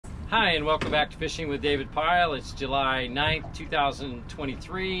Hi, and welcome back to Fishing with David Pyle. It's July 9th,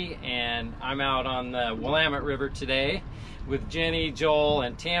 2023, and I'm out on the Willamette River today with Jenny, Joel,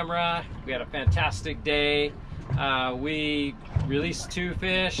 and Tamra. We had a fantastic day. We released 2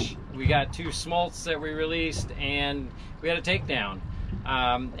 fish. We got 2 smolts that we released, and we had a takedown.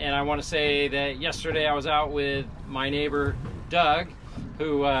 And I want to say that yesterday I was out with my neighbor, Doug,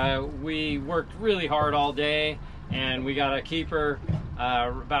 who we worked really hard all day, and we got a keeper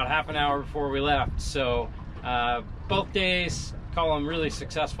about half an hour before we left. So both days, call them really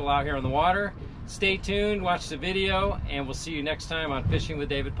successful out here on the water. Stay tuned, watch the video, and we'll see you next time on Fishing with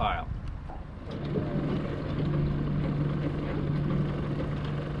David Pyle.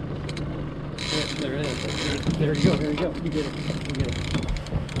 There it is. There you go, there you go. You get it. You get it.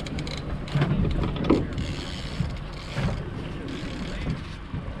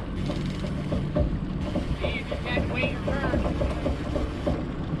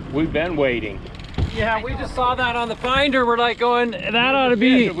 We've been waiting. Yeah, we just saw that on the finder. We're like going, that ought to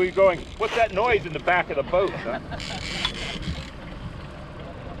be. We're going, what's that noise in the back of the boat? Huh?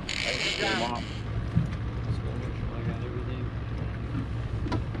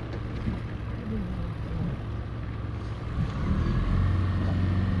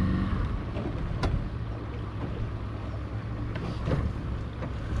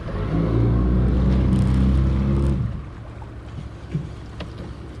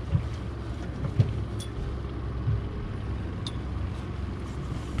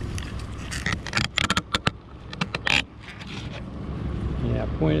 Yeah,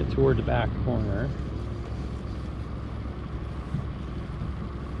 point it toward the back corner.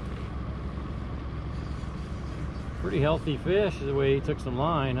 Pretty healthy fish the way he took some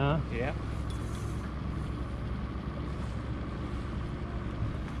line, huh? Yeah.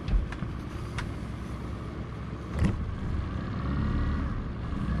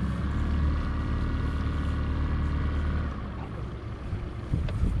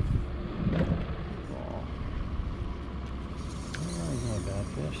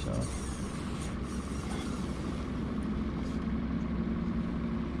 Fish, so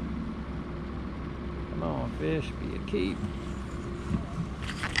come on, fish, be a keep.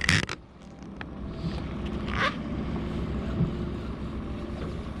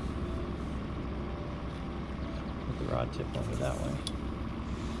 Put the rod tip over that way.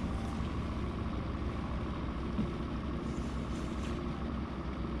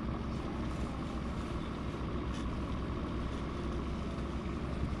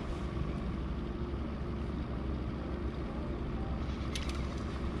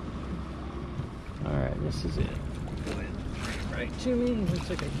 This is it. Go ahead. Right to me. Looks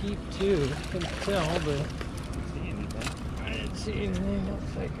like a keep too. Couldn't tell, but I didn't see anything.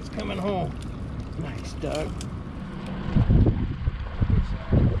 Looks like it's coming home. Nice, Doug. This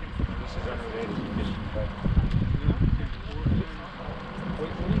is unrelated to fishing, but what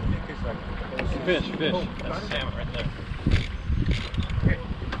do you think is like Fish, fish. Oh, that's salmon right there.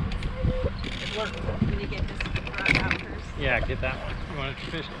 Can you get this rod out first? Yeah, get that one. You want to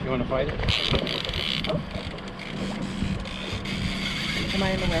fish? You want to fight it? Oh. Am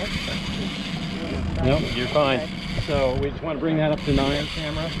I in the way? Nope, you're fine. Okay. So we just want to bring that up to 9,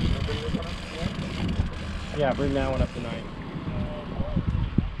 camera. Yeah, bring that one up to 9.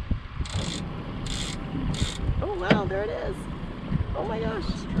 Oh wow, there it is. Oh my gosh.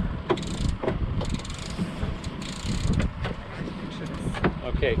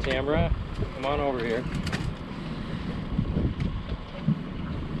 Okay, Tamra, come on over here.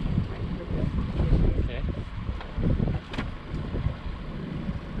 Okay.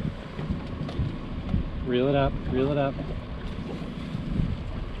 Reel it up, reel it up.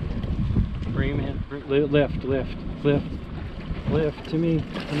 Bring him in. Lift, lift, lift, lift to me,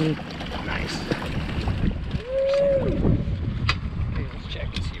 to me. Nice. Okay, let's check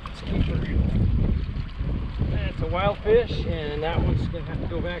and see if it's a keeper. That's a wild fish, and that one's going to have to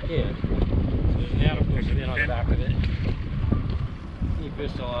go back in. So the Adam goes in on the back of it. He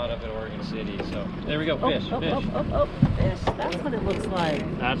fished a lot up at Oregon City, so there we go, fish, fish. Fish. That's what it looks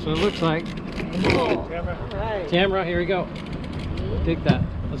like. That's what it looks like. Cool. All right. Tamra, here we go. Take that.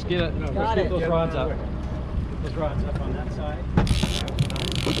 Let's get it. No, let's get those rods up. Get those rods up on that side.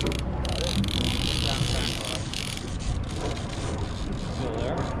 Still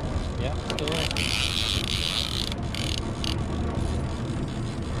there? Yeah, still there.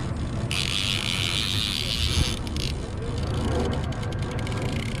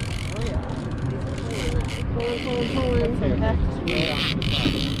 Oh yeah. Pulling.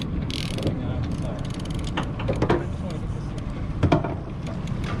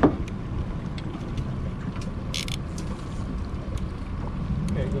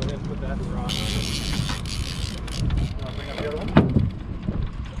 Okay, go ahead and put that rod on. Want to bring up the other one?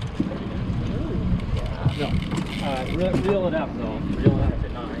 No. Reel it up though. Reel it up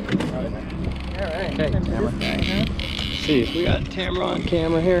at 9. Alright. Okay, camera. See if we got Tamara on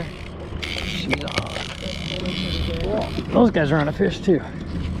camera here. She's on. Those guys are on a fish too.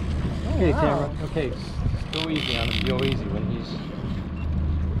 Okay, Tamara. Okay, go easy on him. Go easy when he's.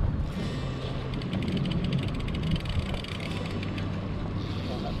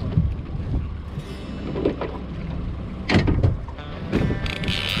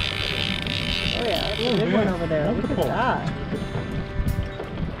 Oh yeah, that's a big one over there. Look at that.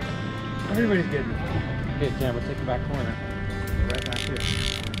 Everybody's getting it. Okay, Tamara, take the back corner. Right back here.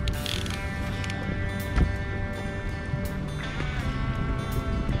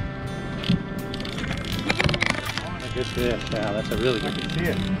 Good fish. Yeah, that's a really good fish. See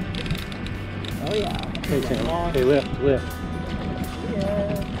it. Oh yeah. Okay, Tamara. Okay, lift. Yeah.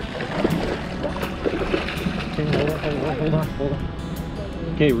 Okay, hold on.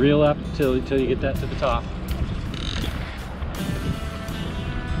 Okay, reel up till you get that to the top.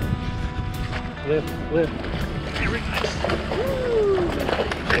 Lift. Very nice.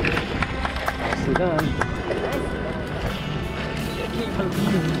 Nicely done.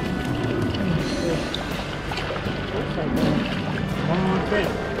 Come on,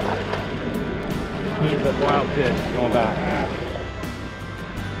 fish. He's a wild fish going back.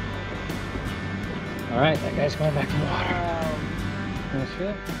 All right, that guy's going back in the water. Wow. Nice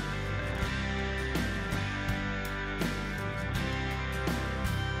fish.